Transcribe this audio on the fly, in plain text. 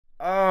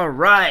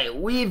Alright,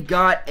 we've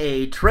got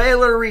a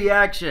trailer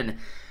reaction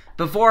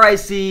before I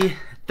see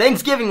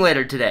Thanksgiving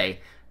later today.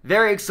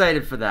 Very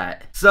excited for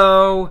that.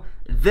 So,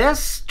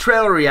 this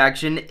trailer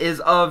reaction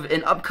is of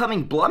an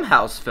upcoming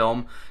Blumhouse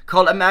film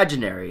called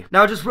Imaginary.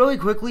 Now, just really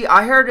quickly,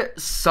 I heard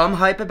some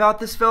hype about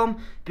this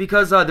film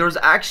because there was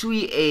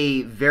actually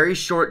a very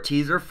short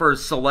teaser for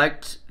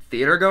select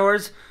theater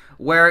goers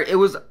where it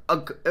was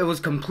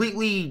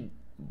completely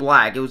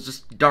black. It was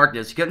just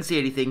darkness. You couldn't see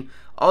anything.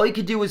 All you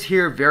could do was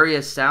hear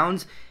various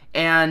sounds,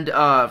 and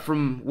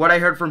from what I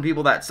heard from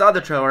people that saw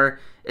the trailer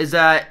is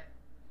that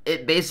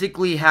it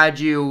basically had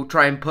you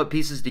try and put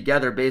pieces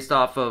together based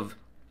off of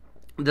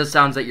the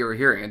sounds that you were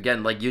hearing.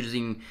 Again, like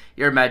using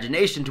your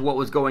imagination to what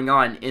was going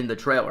on in the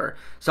trailer.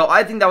 So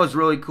I think that was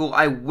really cool.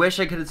 I wish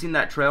I could have seen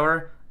that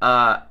trailer.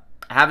 I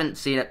haven't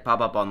seen it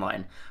pop up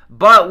online.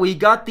 But we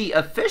got the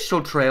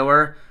official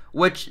trailer,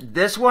 which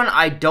this one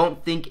I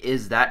don't think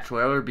is that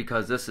trailer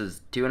because this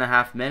is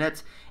 2.5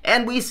 minutes,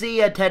 and we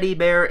see a teddy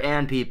bear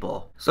and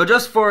people. So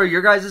just for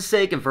your guys'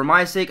 sake and for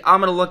my sake, I'm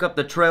gonna look up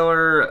the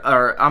trailer,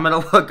 or I'm gonna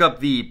look up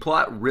the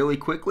plot really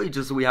quickly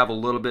just so we have a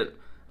little bit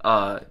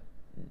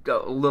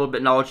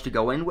knowledge to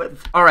go in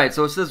with. Alright,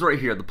 so it says right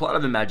here, the plot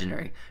of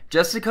Imaginary.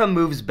 Jessica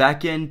moves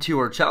back into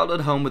her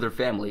childhood home with her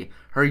family.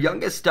 Her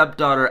youngest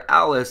stepdaughter,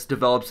 Alice,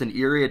 develops an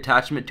eerie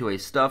attachment to a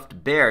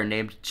stuffed bear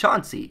named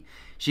Chauncey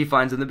she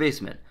finds in the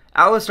basement.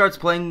 Alice starts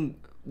playing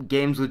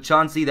games with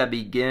Chauncey that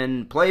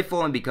begin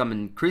playful and become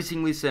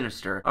increasingly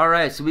sinister.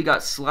 Alright, so we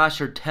got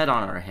Slasher Ted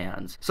on our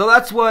hands. So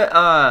that's what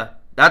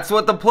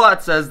the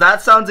plot says.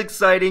 That sounds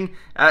exciting.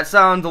 That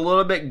sounds a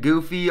little bit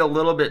goofy, a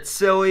little bit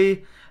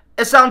silly.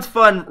 It sounds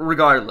fun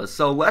regardless.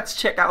 So let's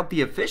check out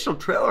the official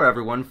trailer,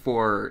 everyone,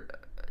 for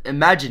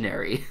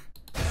Imaginary.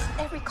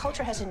 Every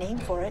culture has a name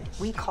for it.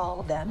 We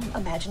call them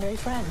imaginary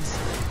friends.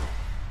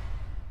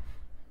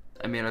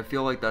 I mean, I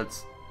feel like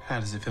that's how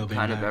does it feel being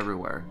kind back? of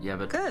everywhere. Yeah,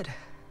 but good.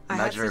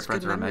 Imaginary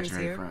friends are memories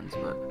imaginary here. friends,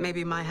 but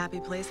Maybe my happy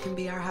place can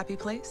be our happy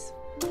place.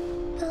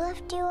 Who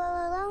left you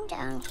all alone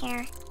down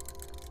here?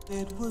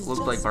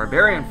 looked like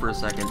Barbarian for a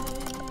second.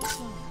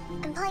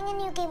 I'm playing a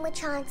new game with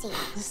Chauncey.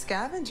 The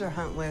scavenger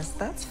hunt list,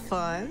 that's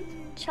fun.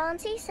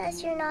 Chauncey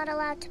says you're not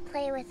allowed to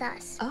play with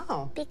us.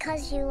 Oh.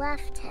 Because you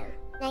left him.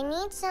 I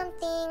need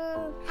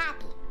something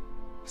happy.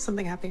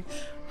 Something happy.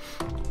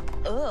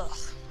 Ugh,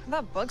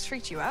 that bugs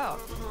freaked you out.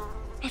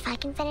 If I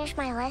can finish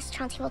my list,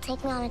 Chauncey will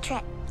take me on a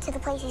trip to the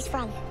place he's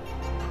from.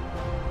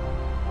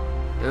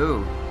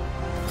 Ooh.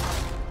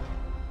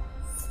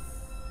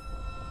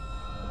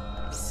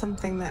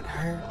 Something that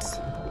hurts.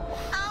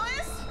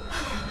 Alice?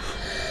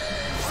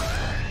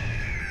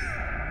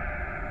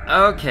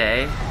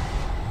 Okay.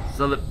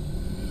 So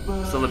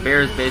the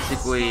bear is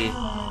basically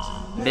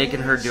making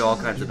her do all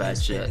kinds of bad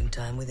shit.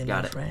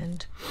 Got it.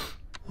 Friend.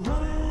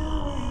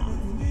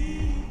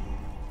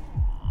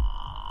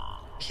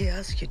 He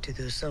asked you to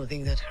do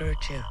something that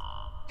hurt you.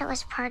 It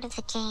was part of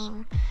the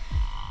game.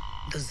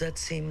 Does that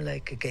seem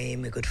like a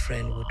game a good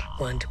friend would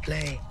want to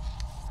play?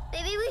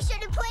 Maybe we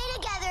shouldn't play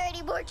together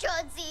anymore,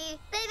 Chauncey.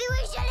 Maybe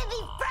we shouldn't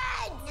be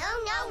friends.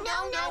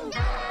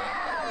 No.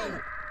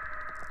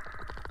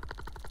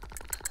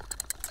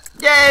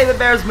 Yay, the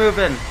bear's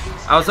moving!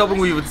 I was hoping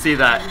we would see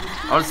that.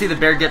 I want to see the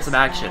bear get some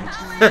action.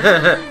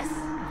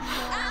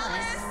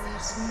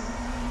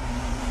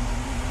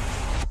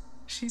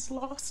 She's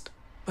lost,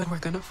 but we're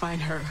gonna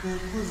find her.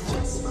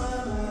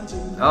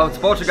 Oh, it's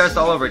Poltergeist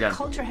all over again.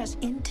 Culture has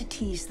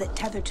entities that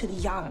tether to the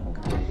young.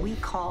 We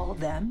call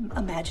them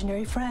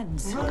imaginary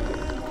friends.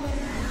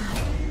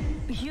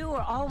 You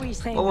are always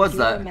playing What was with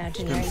your that?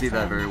 imaginary Couldn't see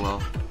that friend. very well.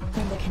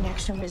 When the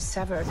connection is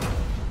severed,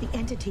 the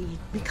entity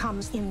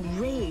becomes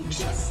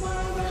enraged.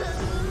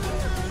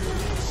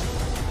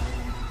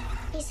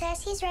 He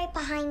says he's right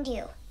behind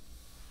you.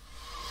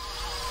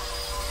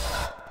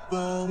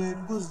 But it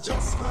was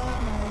just my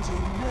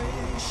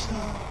imagination.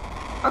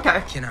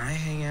 Okay. Can I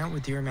hang out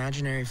with your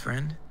imaginary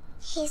friend?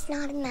 He's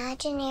not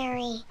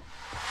imaginary.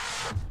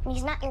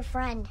 He's not your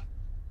friend.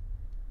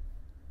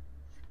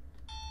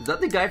 Is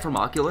that the guy from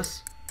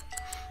Oculus?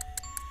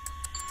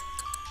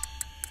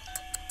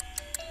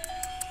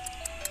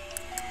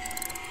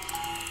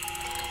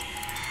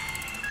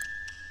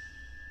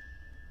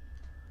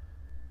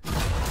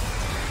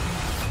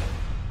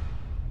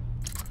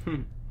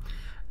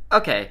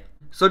 Okay,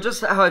 so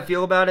just how I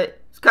feel about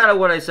it, it's kind of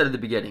what I said at the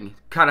beginning.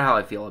 Kind of how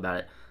I feel about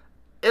it.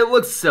 It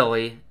looks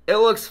silly. It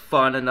looks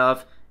fun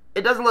enough.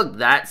 It doesn't look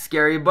that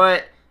scary,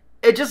 but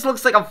it just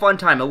looks like a fun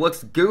time. It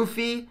looks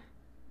goofy,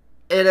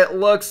 and it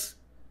looks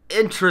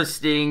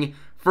interesting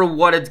for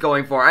what it's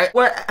going for.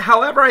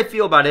 However I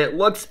feel about it, it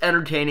looks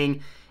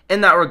entertaining in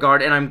that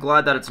regard, and I'm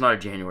glad that it's not a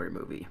January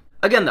movie.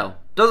 Again, though,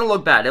 doesn't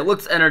look bad. It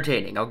looks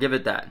entertaining. I'll give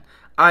it that.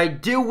 I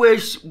do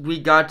wish we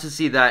got to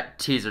see that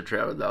teaser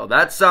trailer, though.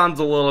 That sounds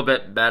a little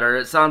bit better.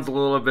 It sounds a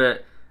little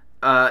bit,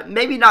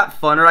 maybe not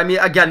funner. I mean,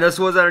 again, this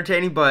was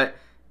entertaining, but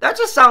that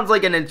just sounds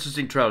like an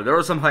interesting trailer. There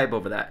was some hype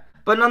over that.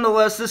 But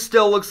nonetheless, this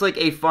still looks like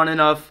a fun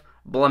enough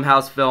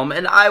Blumhouse film,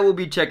 and I will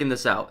be checking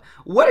this out.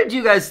 What did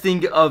you guys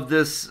think of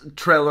this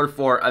trailer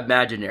for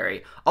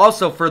Imaginary?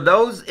 Also, for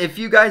those, if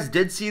you guys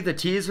did see the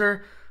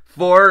teaser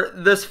for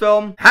this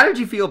film, how did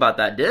you feel about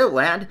that? Did it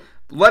land?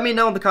 Let me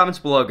know in the comments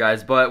below,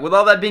 guys. But with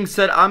all that being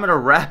said, I'm going to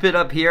wrap it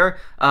up here.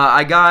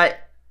 I got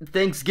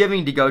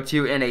Thanksgiving to go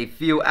to in a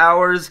few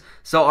hours,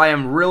 so I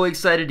am really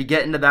excited to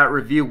get into that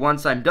review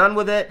once I'm done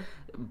with it.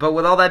 But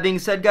with all that being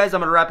said, guys,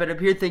 I'm going to wrap it up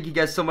here. Thank you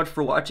guys so much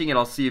for watching, and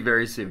I'll see you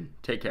very soon.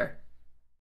 Take care.